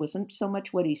him, it wasn't so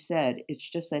much what he said, it's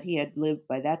just that he had lived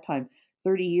by that time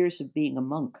 30 years of being a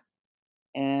monk,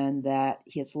 and that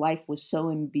his life was so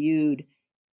imbued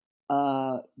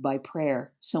by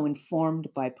prayer, so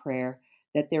informed by prayer,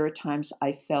 that there are times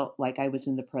I felt like I was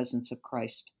in the presence of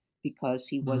Christ because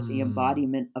he was the Mm,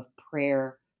 embodiment of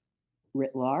prayer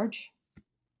writ large.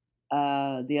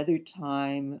 The other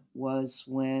time was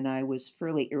when I was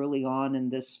fairly early on in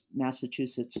this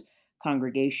Massachusetts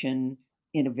congregation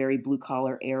in a very blue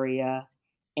collar area.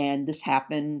 And this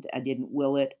happened. I didn't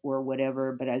will it or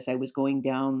whatever, but as I was going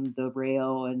down the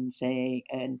rail and saying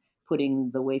and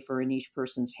putting the wafer in each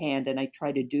person's hand, and I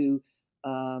try to do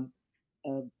um,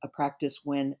 a practice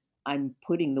when I'm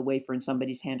putting the wafer in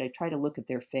somebody's hand, I try to look at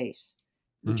their face,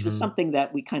 which was mhm. something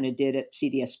that we kind of did at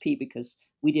CDSP because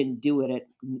we didn't do it at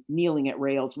kneeling at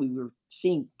rails. We were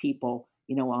seeing people,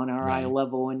 on our eye Right.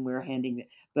 level, and we are handing it.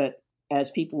 But as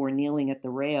people were kneeling at the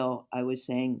rail, I was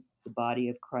saying, the body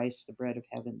of Christ, the bread of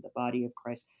heaven, the body of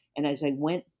Christ. And as I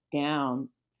went down,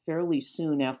 fairly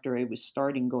soon after I was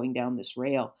starting going down this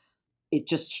rail, it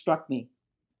just struck me,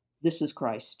 this is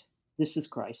Christ. This is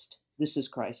Christ. This is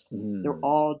Christ. They're Mm.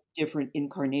 all different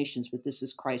incarnations, but this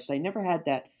is Christ. I never had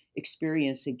that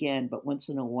experience again, but once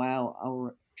in a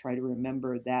while, try to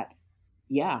remember that,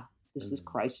 yeah, this is Mm.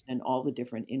 Christ and all the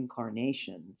different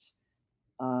incarnations.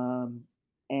 Um,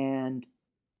 and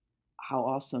how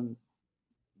awesome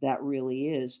that really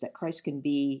is, that Christ can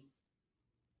be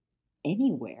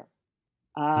anywhere.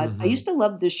 I Mhm. used to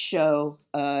love this show.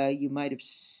 You might have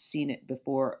seen it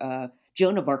before.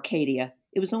 Joan of Arcadia.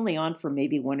 It was only on for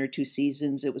maybe one or two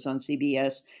seasons. It was on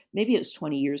CBS. Maybe it was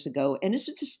 20 years ago. And it's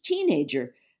this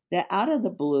teenager that, out of the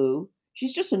blue,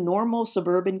 she's just a normal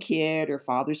suburban kid. Her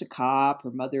father's a cop.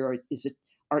 Her mother is an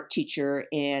art teacher.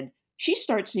 And she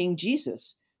starts seeing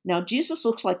Jesus. Now, Jesus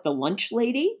looks like the lunch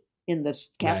lady in the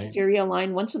Right. cafeteria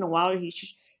line. Once in a while,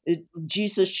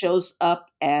 Jesus shows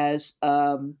up as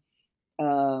the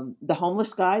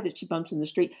homeless guy that she bumps in the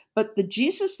street. But the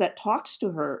Jesus that talks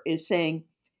to her is saying,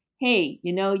 hey,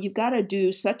 you've got to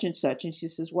do such and such. And she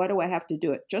says, why do I have to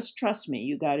do it? Just trust me,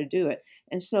 you got to do it.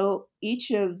 And so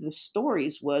each of the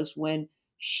stories was when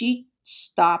she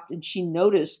stopped and she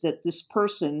noticed that this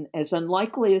person, as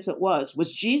unlikely as it was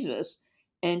Jesus.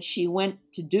 And she went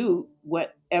to do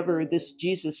whatever this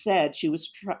Jesus said. She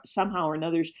was somehow or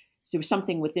another, there was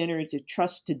something within her to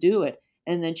trust to do it,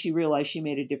 and then she realized she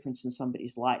made a difference in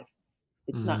somebody's life.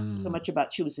 It's not so Mm, much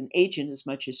about she was an agent as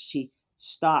much as she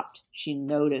stopped, she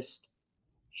noticed,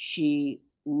 she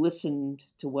listened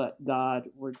to what God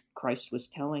or Christ was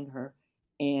telling her,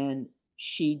 and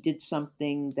she did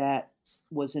something that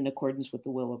was in accordance with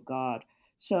the will of God.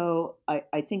 So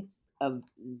I think of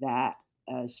that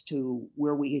as to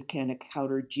where we can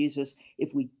encounter Jesus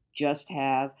if we just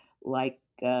have, like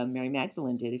Mary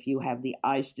Magdalene did, if you have the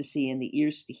eyes to see and the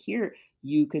ears to hear,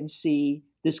 you can see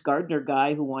this gardener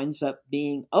guy who winds up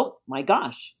being, oh my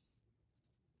gosh,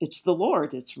 it's the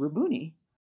Lord, it's Rabuni.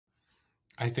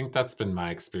 I think that's been my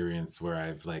experience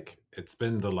where it's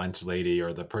been the lunch lady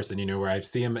or the person, where I've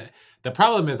seen him. The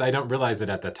problem is I don't realize it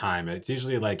at the time. It's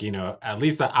usually like, at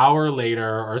least an hour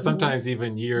later or Mm-hmm. sometimes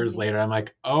even years Mm-hmm. later. I'm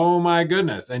like, oh my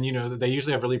goodness. And, they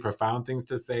usually have really profound things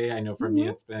to say. I know for me,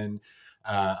 Mm-hmm. it's been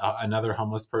another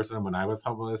homeless person when I was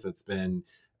homeless. It's been,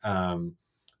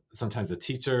 sometimes a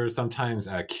teacher, sometimes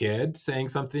a kid saying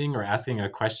something or asking a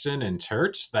question in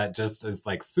church that just is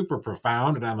like super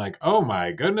profound. And I'm like, oh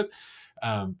my goodness.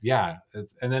 Yeah.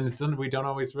 And then we don't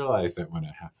always realize it when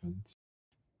it happens.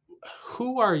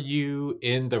 Who are you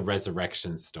in the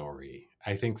resurrection story?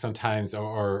 I think sometimes,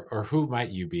 or who might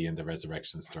you be in the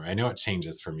resurrection story? I know it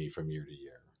changes for me from year to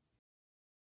year.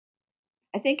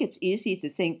 I think it's easy to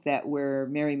think that we're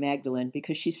Mary Magdalene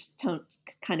because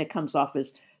kind of comes off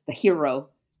as the hero,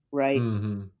 right?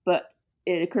 Hmm. But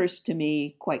it occurs to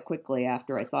me quite quickly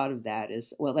after I thought of that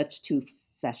is, well, that's too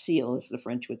facile, as the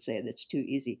French would say. That's too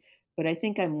easy. But I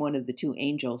think I'm one of the two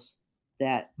angels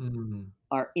that Mm,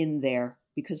 are in there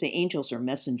because the angels are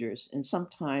messengers. And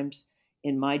sometimes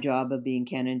in my job of being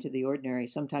canon to the ordinary,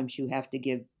 sometimes you have to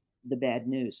give the bad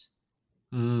news.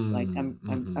 Like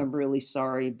mm, I'm really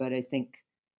sorry, but I think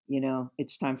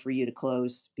it's time for you to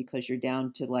close because you're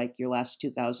down to like your last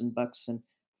 $2,000 and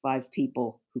five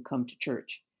people who come to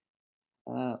church.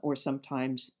 Or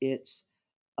sometimes it's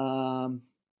um,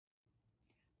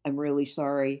 I'm really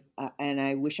sorry, and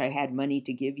I wish I had money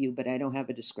to give you, but I don't have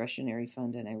a discretionary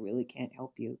fund and I really can't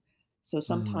help you. So Mm,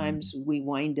 sometimes we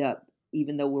wind up,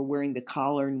 even though we're wearing the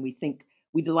collar and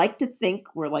we'd like to think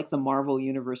we're like the Marvel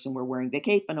universe and we're wearing the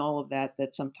cape and all of that,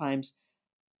 that sometimes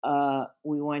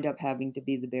we wind up having to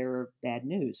be the bearer of bad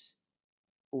news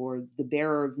or the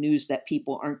bearer of news that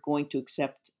people aren't going to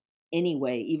accept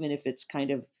anyway, even if it's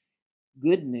kind of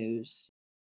good news.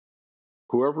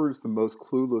 Whoever is the most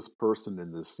clueless person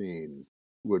in the scene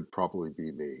would probably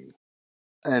be me.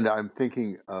 And I'm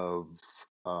thinking of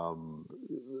um,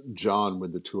 John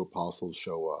when the two apostles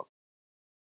show up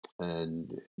and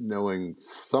knowing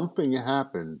something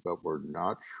happened, but we're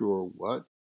not sure what.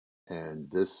 And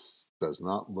this does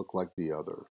not look like the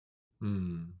other.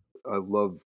 mm, I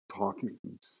love talking,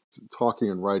 talking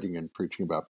and writing and preaching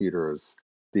about Peter as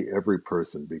the every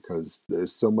person because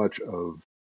there's so much of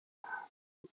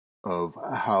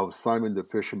how Simon the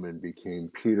fisherman became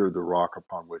Peter, the rock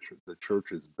upon which the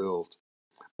church is built,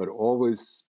 but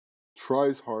always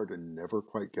tries hard and never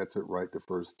quite gets it right the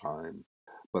first time,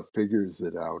 but figures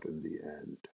it out in the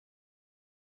end,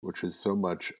 which is so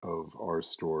much of our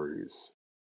stories.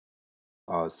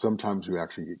 Sometimes we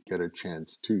actually get a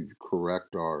chance to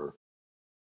correct our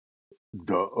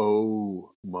the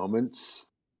O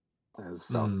moments, as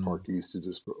South mm. Park used to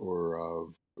describe,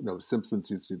 or no, Simpsons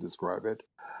used to describe it.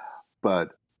 But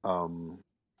um,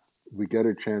 we get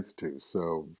a chance to.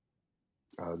 So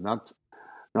not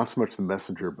so much the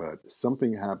messenger, but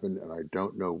something happened and I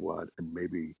don't know what, and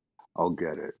maybe I'll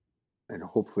get it, and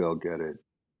hopefully I'll get it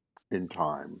in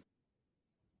time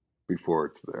before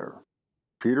it's there.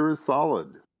 Peter is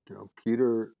solid.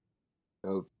 Peter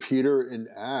in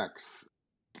Acts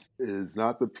is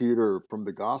not the Peter from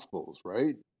the Gospels,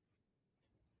 right?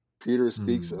 Peter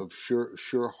speaks Mm, of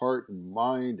sure heart and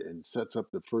mind and sets up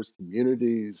the first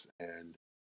communities and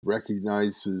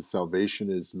recognizes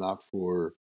salvation is not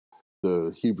for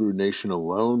the Hebrew nation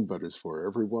alone, but is for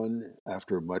everyone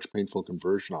after a much painful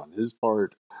conversion on his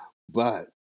part. But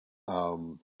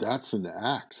that's in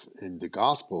Acts. In the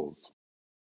Gospels,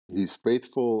 he's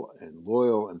faithful and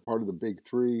loyal and part of the big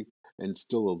three and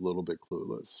still a little bit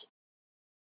clueless.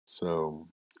 So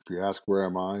if you ask where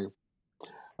am I,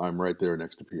 I'm right there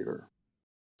next to Peter.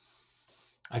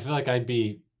 I feel like I'd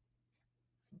be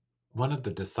one of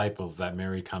the disciples that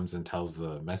Mary comes and tells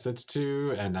the message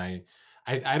to, and I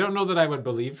don't know that I would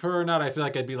believe her or not. I feel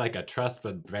like I'd be like a trust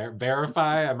but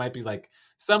verify. I might be like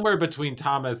somewhere between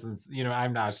Thomas and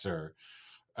I'm not sure.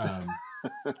 Um,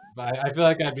 but I feel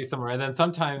like I'd be somewhere. And then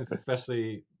sometimes,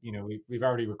 especially, we've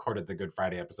already recorded the Good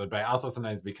Friday episode, but I also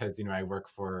sometimes because I work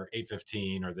for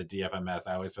 815 or the DFMS,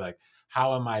 I always feel like,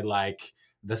 how am I like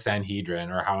the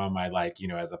Sanhedrin, or how am I like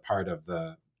as a part of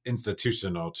the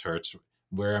institutional church?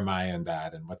 Where am I in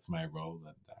that, and what's my role in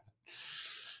that?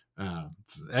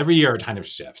 Every year it kind of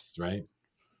shifts, right?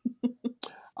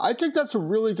 I think that's a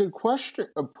really good question.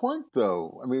 A point,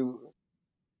 though. I mean,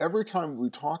 every time we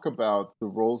talk about the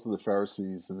roles of the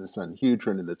Pharisees and the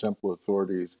Sanhedrin and the temple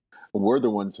authorities, we're the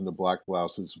ones in the black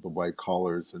blouses with the white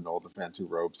collars and all the fancy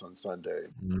robes on Sunday.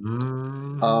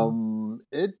 Hmm.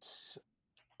 It's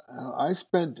I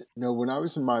spent when I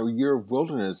was in my year of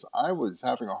wilderness, I was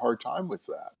having a hard time with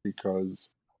that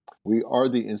because we are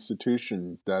the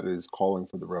institution that is calling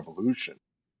for the revolution.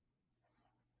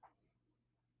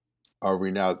 Are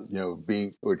we now,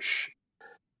 being which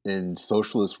in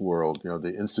socialist world,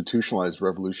 the institutionalized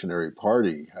revolutionary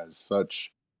party has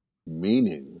such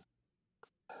meaning.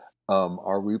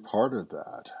 Are we part of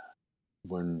that?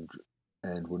 When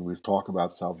when we talk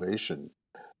about salvation,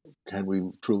 can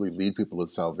we truly lead people to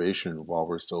salvation while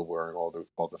we're still wearing all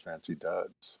the fancy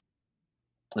duds?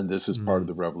 And this is part of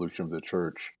the Mm. revolution of the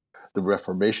church, the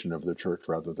reformation of the church,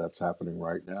 rather, that's happening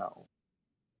right now.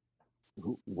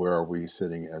 Where are we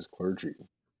sitting as clergy,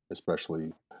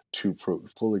 especially to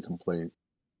fully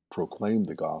proclaim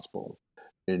the gospel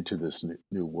into this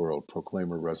new world,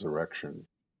 proclaim a resurrection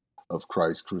of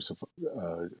Christ crucified,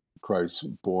 Christ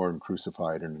born,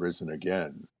 crucified, and risen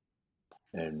again,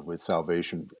 and with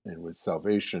salvation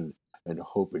and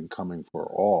hope in coming for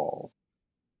all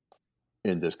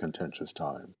in this contentious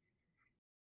time.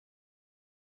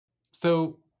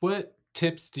 So, what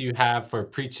tips do you have for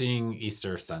preaching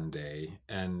Easter Sunday?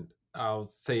 And I'll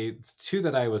say two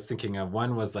that I was thinking of.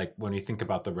 One was like when you think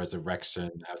about the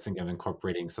resurrection, I was thinking of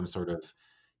incorporating some sort of,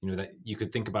 that you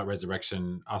could think about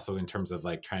resurrection also in terms of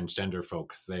like transgender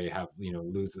folks. They have,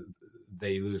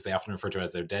 they often refer to it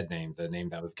as their dead name, the name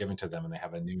that was given to them, and they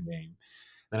have a new name.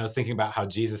 Then I was thinking about how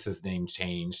Jesus's name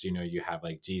changed. You have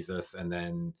like Jesus, and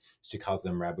then she calls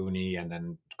him Rabboni, and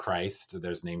then Christ.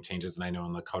 There's name changes, and I know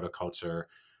in Lakota culture,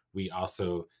 we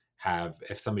also have,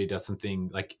 if somebody does something,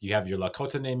 like you have your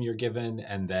Lakota name you're given,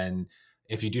 and then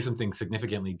if you do something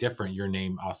significantly different, your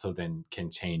name also then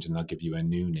can change and they'll give you a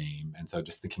new name. And so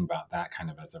just thinking about that kind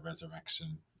of as a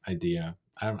resurrection idea.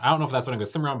 I don't know if that's what I'm going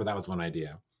to swim around, but that was one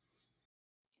idea.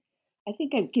 I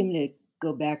think I'm going to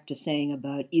go back to saying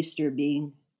about Easter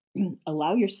being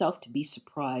allow yourself to be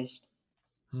surprised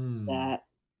that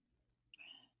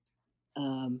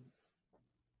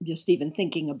just even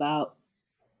thinking about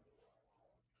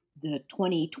the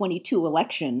 2022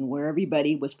 election where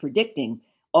everybody was predicting,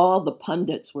 all the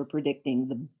pundits were predicting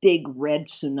the big red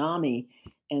tsunami,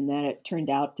 and then it turned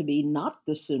out to be not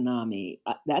the tsunami.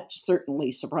 That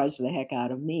certainly surprised the heck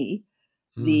out of me.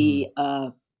 We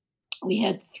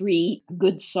had 3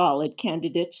 good, solid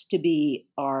candidates to be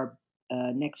our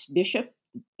next bishop,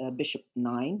 Bishop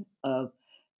 9 of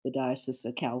the Diocese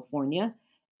of California,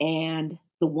 and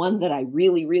the one that I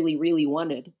really, really, really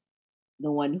wanted, the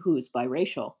one who is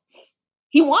biracial,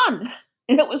 he won.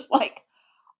 And it was like,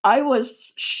 I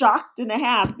was shocked and a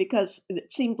half because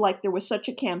it seemed like there was such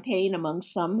a campaign among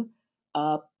some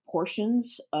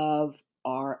portions of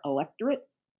our electorate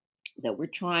that were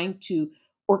trying to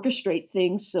orchestrate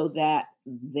things so that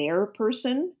their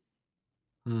person,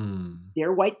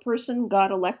 their white person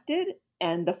got elected.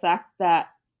 And the fact that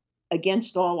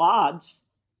against all odds,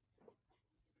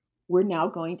 we're now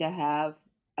going to have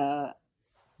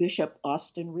Bishop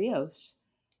Austin Rios.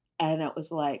 And it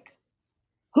was like,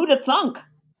 who'da thunk?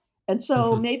 And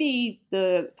so maybe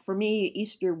for me,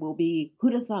 Easter will be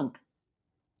who'da thunk.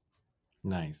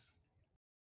 Nice.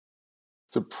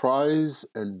 Surprise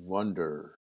and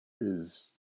wonder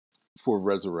is for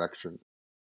resurrection,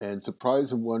 and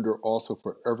surprise and wonder also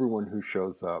for everyone who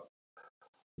shows up.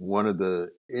 One of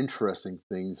the interesting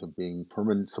things of being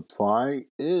permanent supply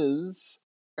is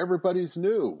everybody's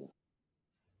new.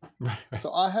 Right.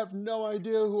 So I have no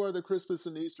idea who are the Christmas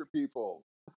and Easter people.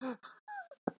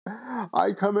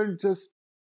 I come in just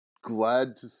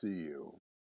glad to see you.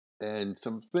 And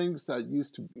some things that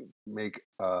used to make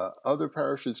other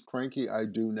parishes cranky, I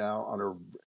do now on a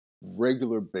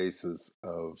regular basis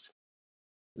of,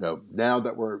 now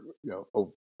that we're,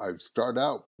 I start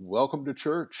out, welcome to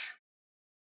church.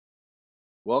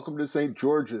 Welcome to St.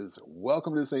 George's.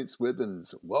 Welcome to St.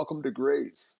 Swithin's. Welcome to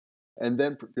Grace. And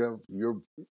then your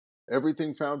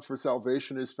everything found for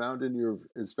salvation is found in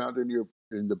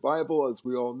the Bible, as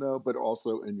we all know, but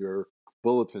also in your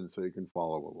bulletin, so you can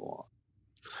follow along.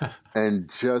 And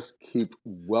just keep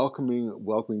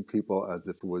welcoming people as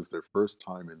if it was their first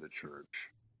time in the church.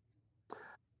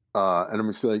 And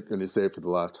I'm going to say for the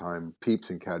last time, Peeps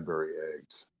and Cadbury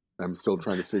eggs. I'm still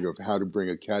trying to figure out how to bring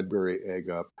a Cadbury egg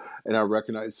up. And I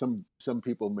recognize some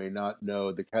people may not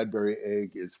know the Cadbury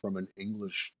egg is from an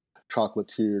English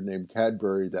chocolatier named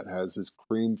Cadbury that has this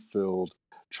cream-filled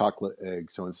chocolate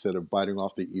egg. So instead of biting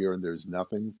off the ear and there's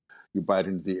nothing, you bite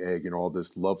into the egg and all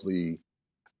this lovely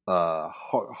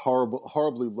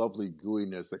horribly lovely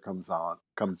gooiness that comes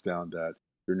down that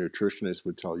your nutritionist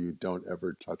would tell you, don't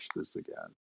ever touch this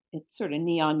again. It's sort of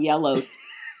neon yellow.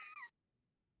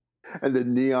 And the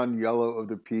neon yellow of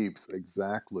the Peeps,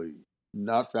 exactly.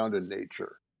 Not found in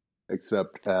nature,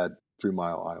 except at 3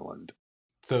 Mile Island.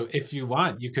 So if you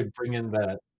want, you could bring in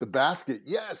the basket.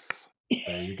 Yes.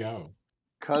 There you go.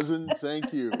 Cousin,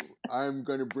 thank you. I'm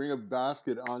going to bring a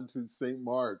basket onto St.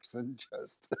 Mark's and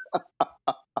just...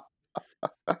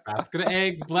 basket of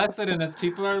eggs, blessed, and as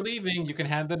people are leaving, you can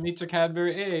hand them each a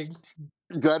Cadbury egg.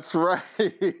 That's right.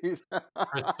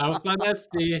 Christos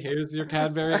Honesty, here's your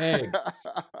Cadbury egg.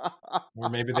 Or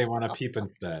maybe they want a Peep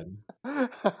instead.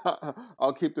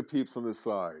 I'll keep the Peeps on the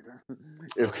side.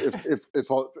 If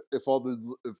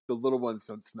the little ones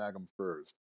don't snag them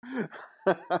first.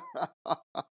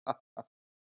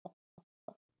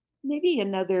 Maybe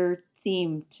another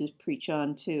theme to preach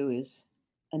on too is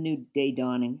a new day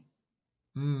dawning.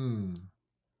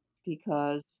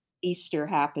 Because Easter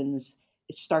happens,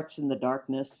 it starts in the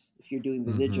darkness if you're doing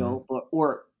the vigil,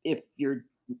 or if you're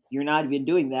not even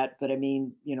doing that, but I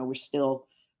mean, we're still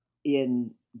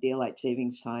in daylight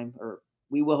savings time, or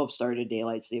we will have started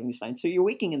daylight savings time. So you're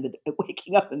waking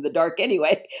up in the dark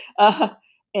anyway.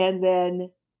 And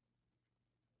then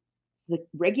the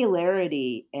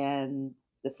regularity and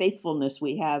the faithfulness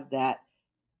we have that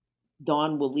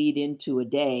dawn will lead into a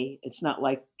day. It's not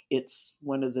like it's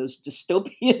one of those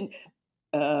dystopian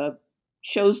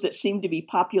shows that seem to be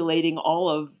populating all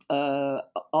of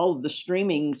the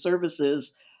streaming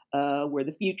services where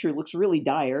the future looks really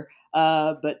dire.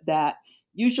 But that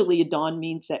usually a dawn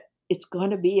means that it's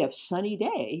going to be a sunny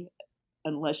day,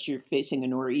 unless you're facing a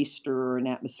nor'easter or an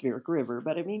atmospheric river.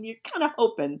 But I mean, you're kind of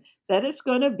hoping that it's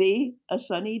going to be a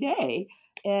sunny day.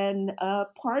 And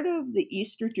part of the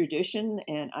Easter tradition,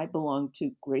 and I belong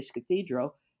to Grace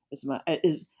Cathedral, is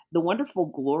the wonderful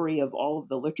glory of all of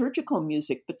the liturgical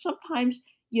music. But sometimes,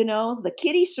 the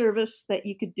kiddie service that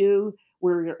you could do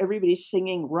where everybody's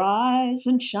singing, rise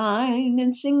and shine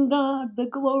and sing God the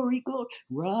glory, glory,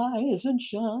 rise and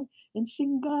shine and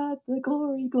sing God the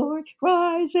glory, glory,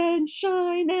 rise and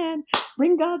shine and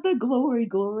bring God the glory,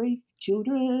 glory,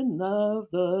 children of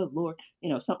the Lord,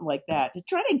 something like that, to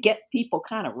try to get people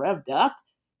kind of revved up,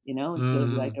 instead of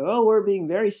like, oh, we're being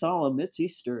very solemn, it's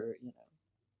Easter.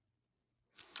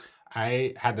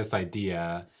 I had this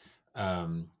idea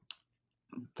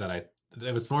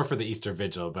it was more for the Easter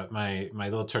Vigil, but my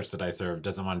little church that I serve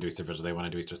doesn't want to do Easter Vigil. They want to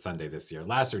do Easter Sunday this year.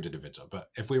 Last year did a Vigil, but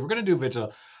if we were going to do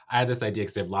Vigil, I had this idea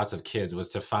because they have lots of kids,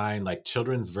 was to find like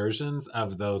children's versions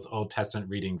of those Old Testament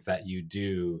readings that you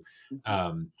do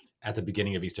at the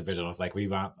beginning of Easter Vigil. I was like,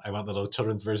 I want little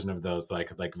children's version of those so I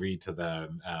could like read to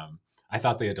them. I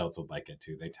thought the adults would like it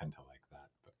too. They tend to like that,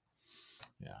 but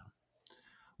yeah.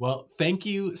 Well, thank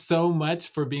you so much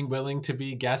for being willing to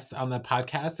be guests on the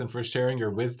podcast and for sharing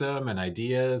your wisdom and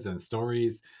ideas and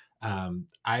stories. I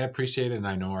appreciate it, and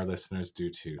I know our listeners do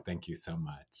too. Thank you so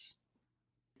much.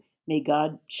 May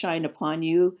God shine upon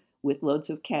you with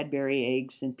loads of Cadbury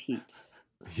eggs and Peeps.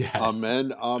 Yes.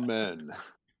 Amen. Amen.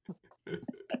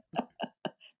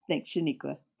 Thanks,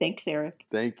 Shaniqua. Thanks, Eric.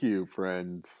 Thank you,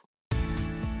 friends.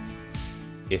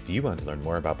 If you want to learn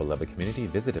more about Beloved Community,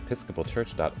 visit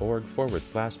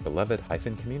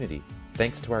episcopalchurch.org/beloved-community.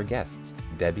 Thanks to our guests,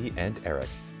 Debbie and Eric.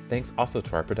 Thanks also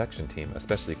to our production team,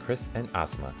 especially Chris and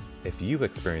Asma. If you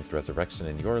experienced resurrection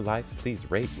in your life, please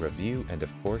rate, review, and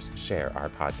of course, share our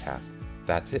podcast.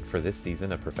 That's it for this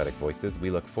season of Prophetic Voices. We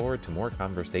look forward to more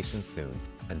conversations soon.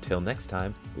 Until next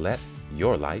time, let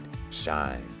your light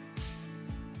shine.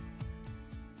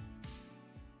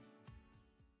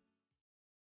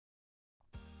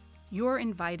 You're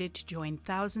invited to join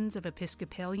thousands of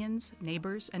Episcopalians,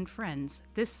 neighbors, and friends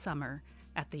this summer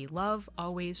at the Love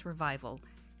Always Revival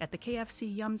at the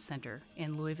KFC Yum Center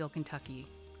in Louisville, Kentucky.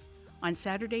 On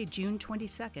Saturday, June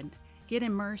 22nd, get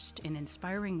immersed in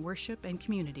inspiring worship and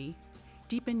community,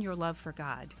 deepen your love for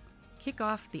God, kick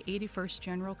off the 81st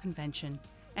General Convention,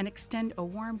 and extend a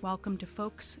warm welcome to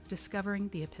folks discovering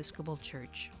the Episcopal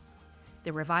Church.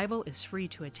 The revival is free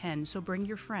to attend, so bring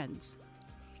your friends.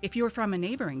 If you're from a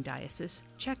neighboring diocese,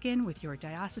 check in with your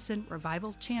diocesan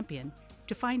revival champion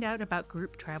to find out about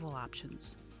group travel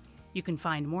options. You can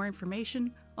find more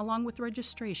information along with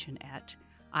registration at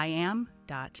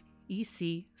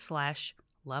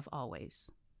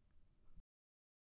iam.ec/lovealways.